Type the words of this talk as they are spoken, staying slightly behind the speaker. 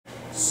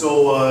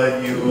So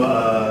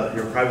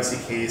your privacy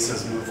case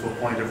has moved to a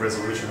point of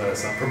resolution,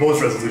 that's not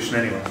proposed resolution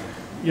anyway.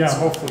 Yeah,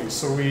 hopefully.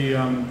 So we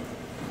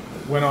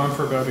went on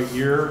for about a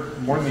year,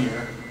 more than a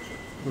year,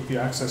 with the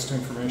access to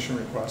information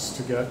request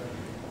to get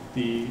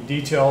the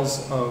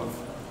details of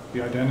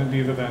the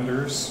identity of the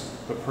vendors,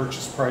 the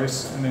purchase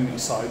price, and any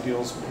side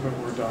deals that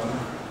were done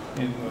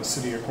in the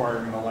city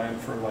acquiring the land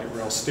for light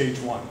rail stage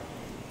 1.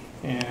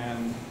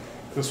 And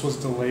this was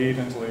delayed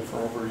for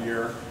over a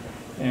year.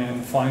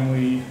 And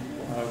finally,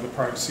 the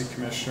privacy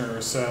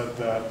commissioner said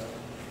that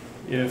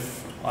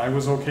if I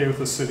was okay with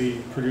the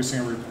city producing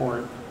a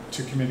report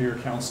to committee or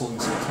council in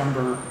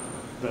September,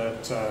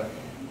 that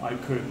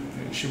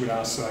she would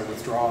ask that I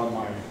withdraw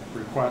my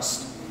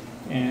request.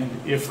 And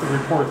if the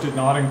report did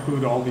not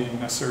include all the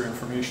necessary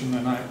information,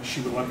 then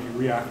she would let me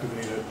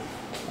reactivate it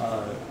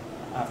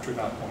after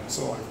that point.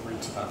 So I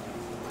agreed to that.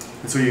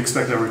 And so you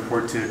expect a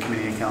report to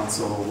committee and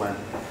council when?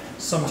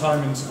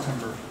 Sometime in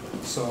September.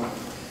 So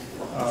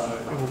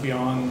it will be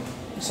on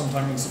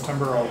sometime in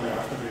September. I'll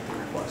reactivate the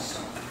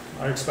request.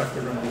 I expect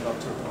they're going to live up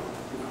to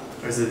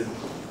it. Is it?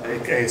 I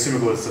assume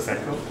it goes to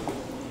FEDCO?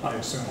 I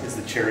assume. Is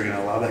the chair going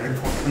to allow that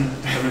report to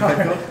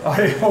FEDCO?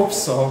 I hope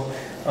so.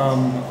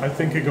 I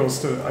think it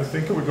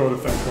would go to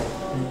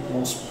FEDCO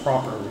most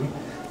properly,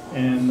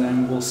 and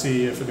then we'll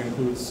see if it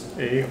includes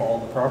A, all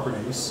the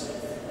properties,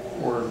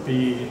 or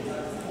B,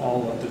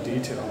 all of the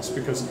details,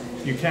 because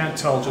you can't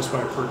tell just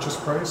by purchase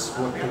price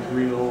what the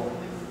real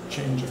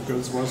change of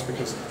goods was,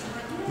 because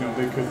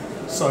they could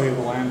sell you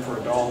the land for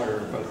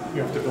 $1, but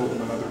you have to build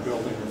them another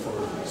building for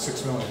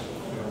 $6 million.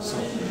 So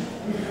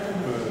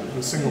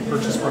the single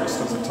purchase price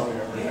doesn't tell you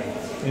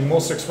everything. In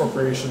most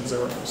expropriations,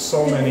 there are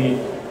so many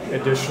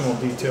additional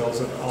details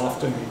that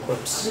often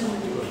eclipse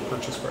the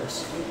purchase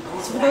price.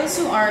 So for those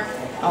who aren't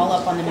all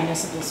up on the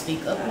municipal speak,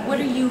 what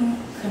are you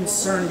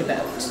concerned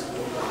about?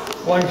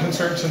 Well, I'm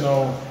concerned to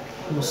know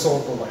who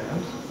sold the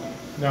land.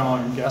 Now,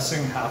 I'm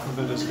guessing half of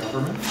it is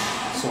government,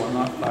 so I'm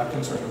not that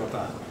concerned about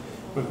that.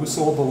 But who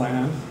sold the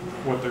land,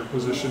 what their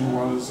position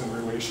was in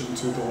relation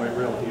to the light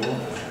rail deal,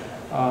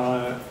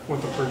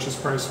 what the purchase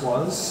price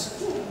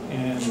was,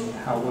 and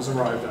how it was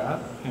arrived at,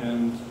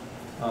 and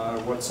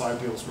what side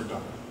deals were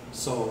done.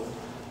 So,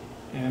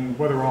 and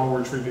whether all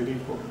were treated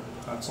equally,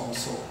 that's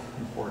also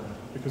important.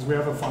 Because we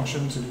have a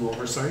function to do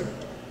oversight,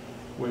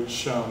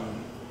 which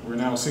we're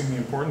now seeing the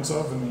importance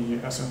of in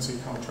the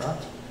SNC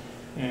contract,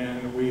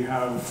 and we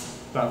have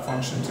that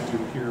function to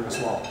do here as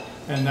well.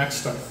 And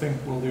next, I think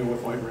we'll deal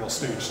with light rail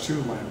stage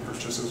 2 land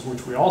purchases,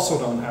 which we also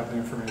don't have the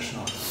information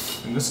on.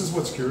 And this is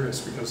what's curious,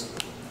 because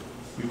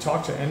you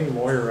talk to any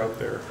lawyer out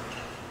there,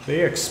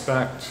 they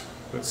expect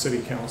that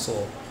City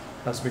Council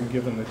has been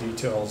given the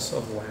details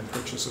of the land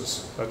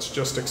purchases. That's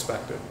just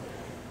expected.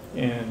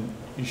 And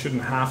you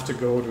shouldn't have to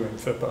go to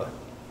INFIPA,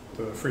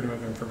 the Freedom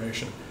of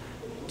Information,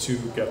 to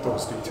get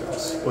those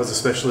details. Was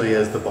especially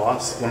as the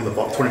boss, one of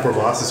the 24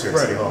 bosses here at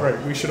City Hall.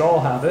 Right, we should all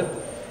have it.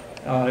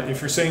 If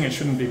you're saying it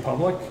shouldn't be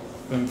public,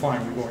 then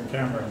fine, we go in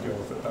camera and deal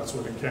with it. That's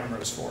what in camera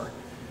is for.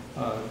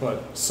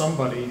 But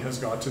somebody has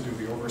got to do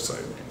the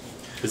oversight.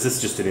 Is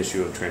this just an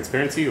issue of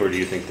transparency, or do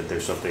you think that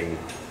there's something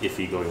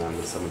iffy going on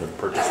with some of the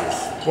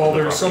purchases? Well,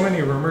 there are so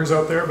many rumors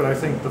out there, but I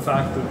think the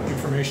fact that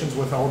information's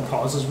withheld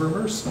causes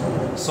rumors.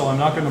 So I'm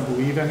not going to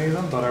believe any of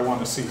them, but I want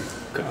to see.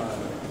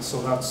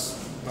 So that's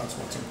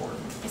what's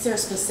important. Is there a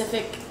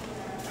specific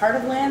part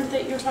of land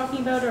that you're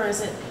talking about, or is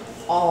it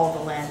all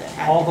the land that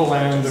had all the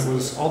land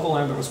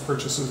that was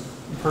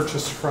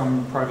purchased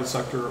from private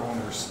sector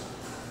owners?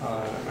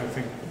 I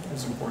think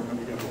it's important that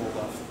we get a hold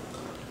of.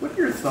 What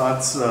are your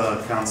thoughts,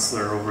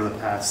 Councillor, over the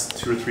past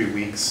 2 or 3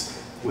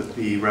 weeks with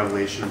the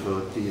revelation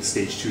about the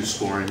stage 2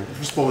 scoring?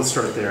 First of all, let's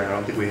start there. I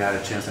don't think we had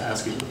a chance to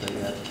ask you about that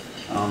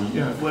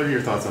yet. What are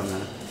your thoughts on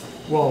that?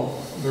 Well,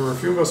 there were a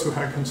few of us who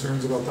had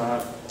concerns about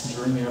that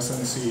during the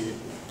SNC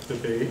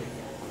debate,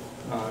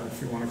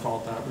 if you want to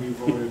call it that. We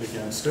voted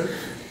against it.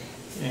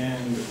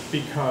 And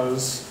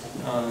because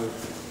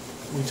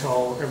we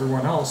tell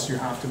everyone else you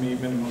have to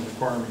meet minimum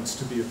requirements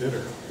to be a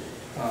bidder.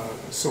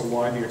 So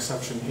why the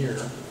exception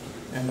here?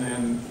 And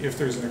then if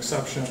there's an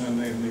exception and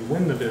they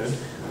win the bid,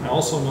 I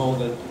also know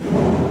that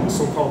the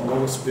so-called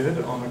lowest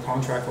bid on a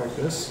contract like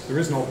this, there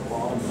is no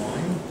bottom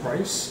line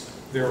price.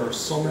 There are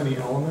so many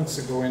elements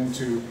that go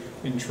into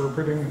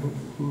interpreting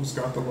who's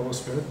got the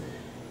lowest bid.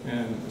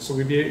 And so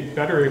we'd be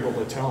better able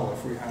to tell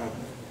if we had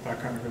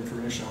that kind of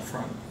information up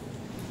front.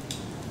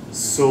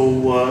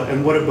 So,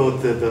 and what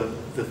about a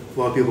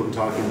lot of people have been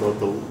talking about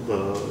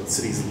the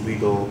city's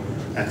legal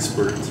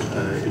expert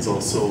is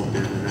also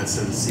been an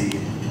SNC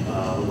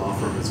law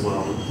firm as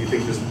well. Do you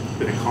think there's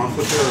been a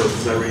conflict there, or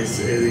does that raise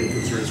any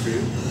concerns for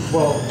you?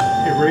 Well,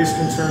 it raised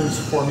concerns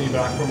for me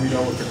back when we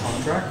dealt with the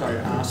contract. I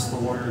asked the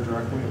lawyer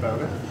directly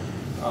about it.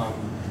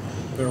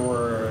 There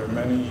were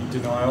many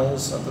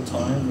denials at the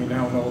time. We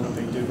now know that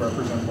they did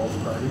represent both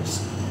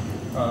parties.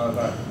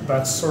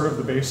 That's sort of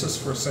the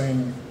basis for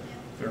saying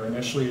there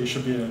initially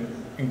should be an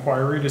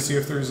inquiry to see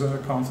if there's a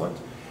conflict.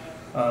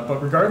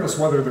 But regardless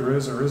whether there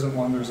is or isn't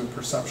one, there's a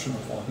perception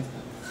of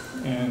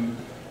one. And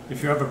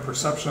if you have a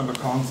perception of a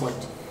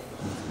conflict,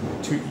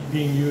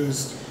 being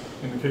used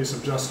in the case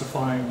of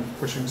justifying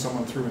pushing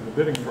someone through in the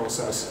bidding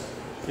process,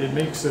 it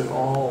makes it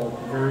all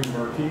very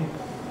murky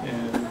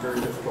and very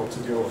difficult to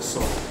deal with.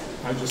 So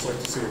I'd just like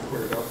to see it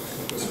cleared up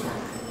at this point.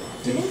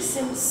 Do you think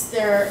since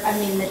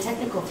the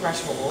technical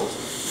threshold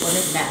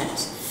wasn't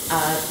met,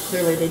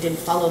 clearly they didn't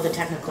follow the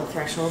technical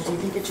threshold, do you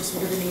think it just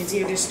would have been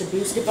easier just to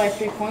boost it by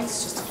 3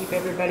 points, just to keep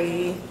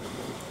everybody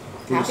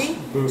happy?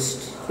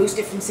 Boost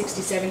it from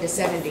 67 to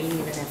 70,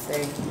 even if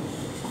they...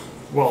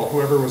 Well,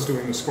 whoever was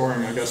doing the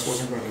scoring, I guess,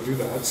 wasn't going to do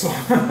that. So,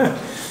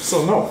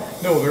 so no,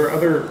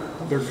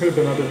 there could have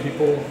been other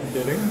people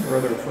bidding or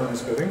other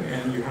firms bidding,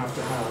 and you have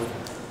to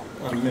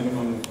have a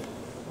minimum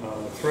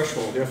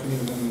threshold. You have to meet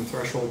a minimum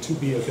threshold to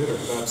be a bidder.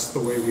 That's the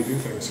way we do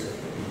things here.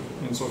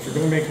 And so if you're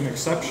going to make an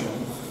exception,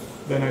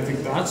 then I think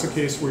that's a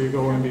case where you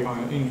go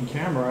in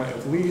camera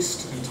at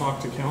least and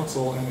talk to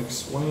council and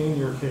explain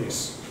your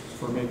case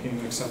for making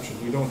an exception.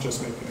 You don't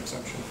just make an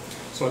exception.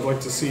 So I'd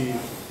like to see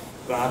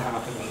that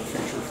happen in the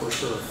future for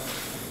sure.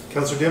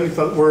 Councillor, do you have any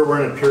thought?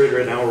 We're in a period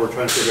right now where we're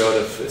trying to figure out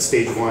if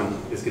stage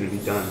 1 is going to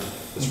be done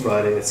this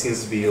Friday. It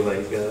seems to be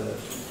like a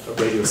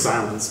radio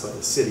silence by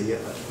the city.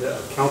 The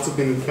council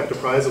being kept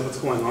apprised of what's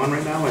going on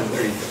right now, and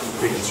are you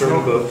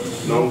concerned about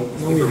no,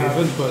 we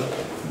haven't, but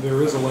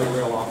there is a light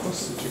rail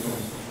office that you can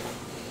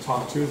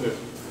talk to that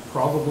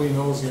probably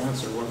knows the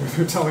answer, whether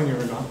they're telling you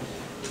or not.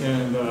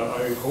 And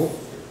I hope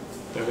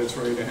that it's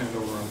ready to hand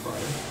over on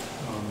Friday,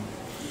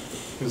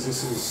 because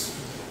this is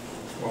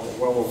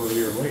well over a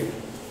year late.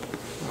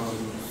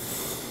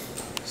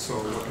 So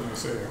what can I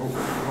say? I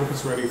hope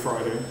it's ready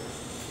Friday,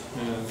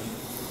 and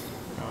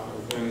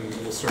then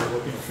we'll start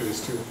looking at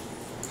phase 2.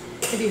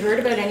 Have you heard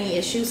about any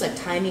issues, like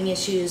timing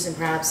issues, and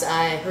perhaps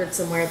I heard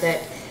somewhere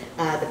that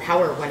the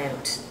power went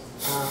out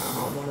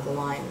on one of the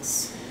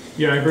lines?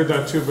 Yeah, I heard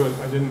that too, but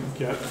I didn't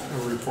get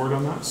a report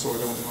on that, so I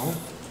don't know.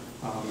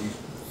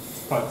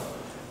 But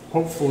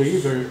hopefully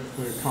the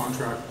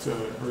contract,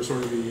 or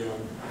sort of the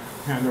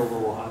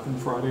handover will happen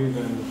Friday,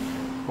 then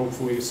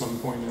hopefully some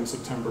point in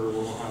September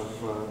we'll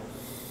have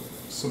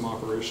some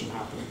operation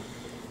happening.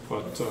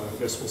 But I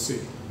guess we'll see.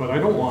 But I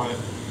don't want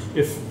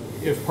it,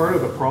 if part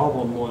of the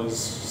problem was,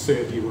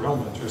 say, a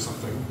derailment or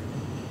something,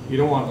 you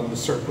don't want them to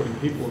start putting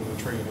people in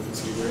the train if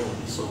it's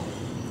derailing, so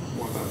I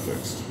want that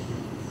fixed.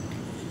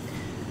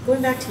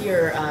 Going back to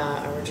your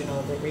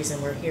original, the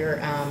reason we're here,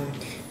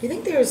 do you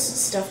think there's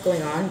stuff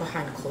going on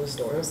behind closed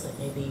doors that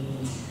maybe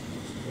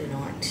you're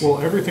not? Well,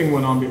 everything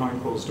went on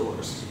behind closed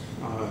doors,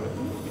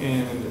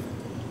 and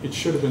it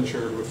should have been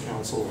shared with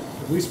council,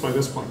 at least by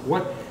this point.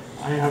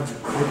 I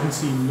can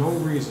see no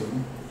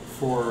reason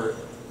for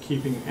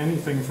keeping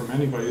anything from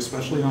anybody,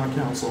 especially not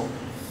council,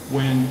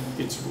 when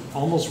it's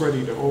almost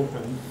ready to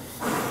open.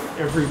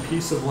 Every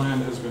piece of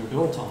land has been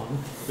built on.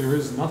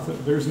 There's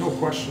no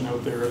question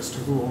out there as to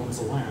who owns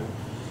the land.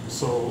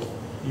 So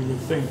you would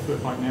think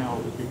that by now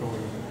it would be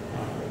going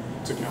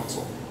to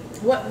council.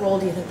 What role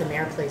do you think the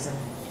mayor plays in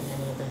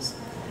any of this?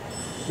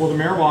 Well, the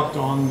mayor walked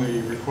on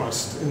the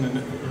request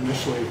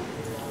initially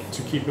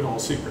to keep it all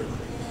secret.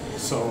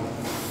 So,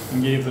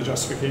 and gave the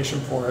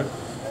justification for it,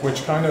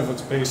 which kind of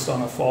is based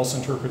on a false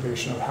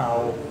interpretation of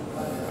how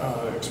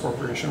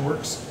expropriation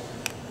works,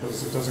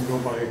 because it doesn't go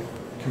by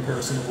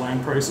comparison of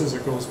land prices,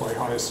 it goes by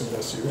highest and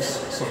best use.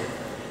 So,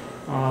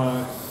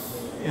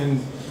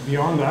 and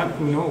beyond that,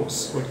 who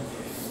knows? Like,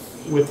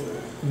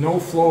 with no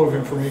flow of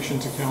information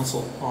to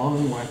council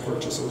on land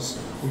purchases,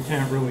 we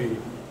can't really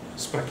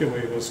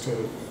speculate as to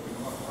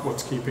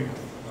what's keeping it.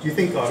 Do you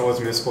think Ottawa's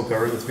municipal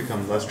government has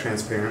become less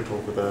transparent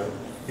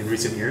in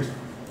recent years?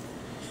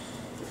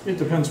 It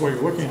depends what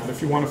you're looking at.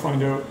 If you want to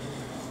find out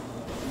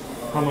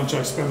how much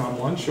I spend on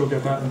lunch, you'll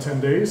get that in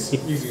 10 days.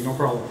 Easy, no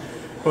problem.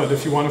 But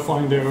if you want to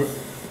find out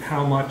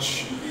how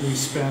much we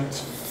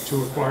spent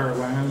to acquire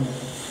land,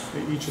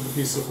 each of the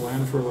pieces of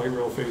land for light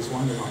rail phase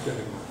 1, you're not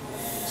getting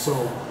that.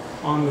 So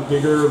on the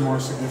bigger, more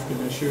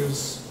significant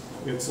issues,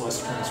 it's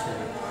less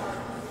transparent.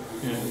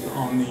 And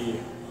on the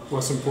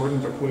less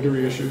important but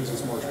glittery issues,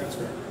 it's more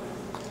transparent.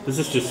 This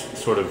is just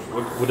sort of,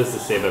 what does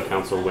this say about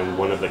council when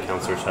one of the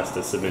councillors has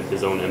to submit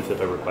his own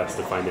MFIPA request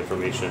to find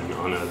information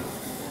on a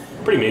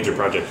pretty major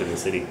project in the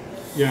city?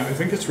 Yeah, I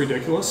think it's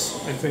ridiculous.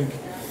 I think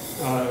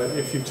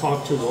if you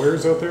talk to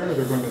lawyers out there,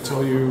 they're going to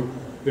tell you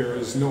there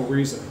is no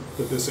reason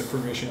that this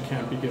information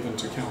can't be given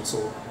to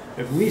council,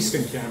 at least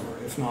in camera,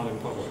 if not in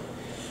public.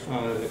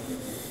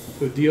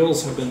 The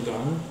deals have been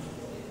done,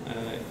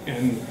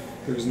 and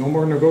there's no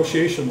more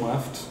negotiation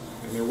left,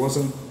 and there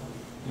wasn't,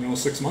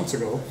 6 months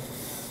ago.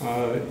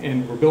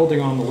 And we're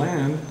building on the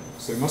land,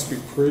 so they must be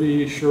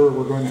pretty sure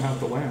we're going to have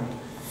the land.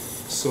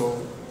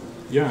 So,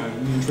 yeah,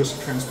 in the interest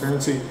of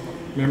transparency,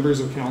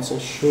 members of council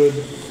should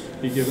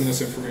be given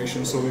this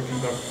information so they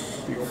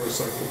conduct the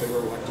oversight that they were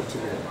elected to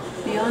do.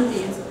 Beyond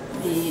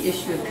the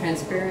issue of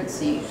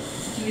transparency,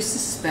 do you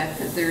suspect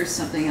that there is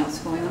something else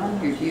going on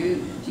here?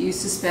 Do you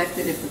suspect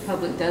that if the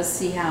public does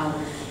see how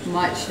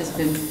much has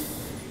been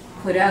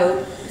put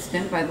out,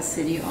 spent by the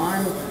city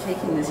on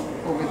taking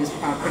over this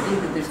property,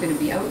 that there's going to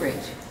be outrage?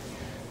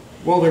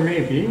 Well, there may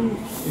be.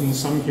 In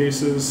some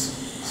cases,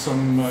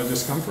 some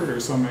discomfort or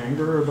some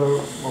anger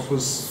about what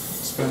was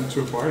spent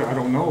to acquire. I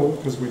don't know,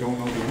 because we don't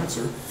know the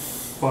answer.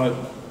 But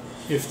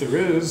if there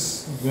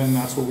is, then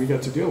that's what we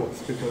get to deal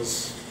with,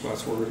 because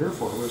that's what we're here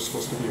for. We're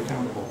supposed to be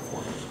accountable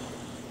for it.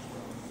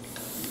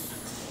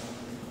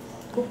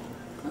 Cool.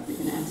 Probably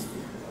gonna ask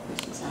you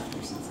questions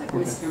after since I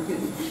was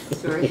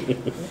sorry.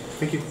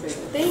 Thank you.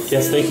 Thank you.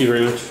 Yes, thank you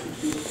very much.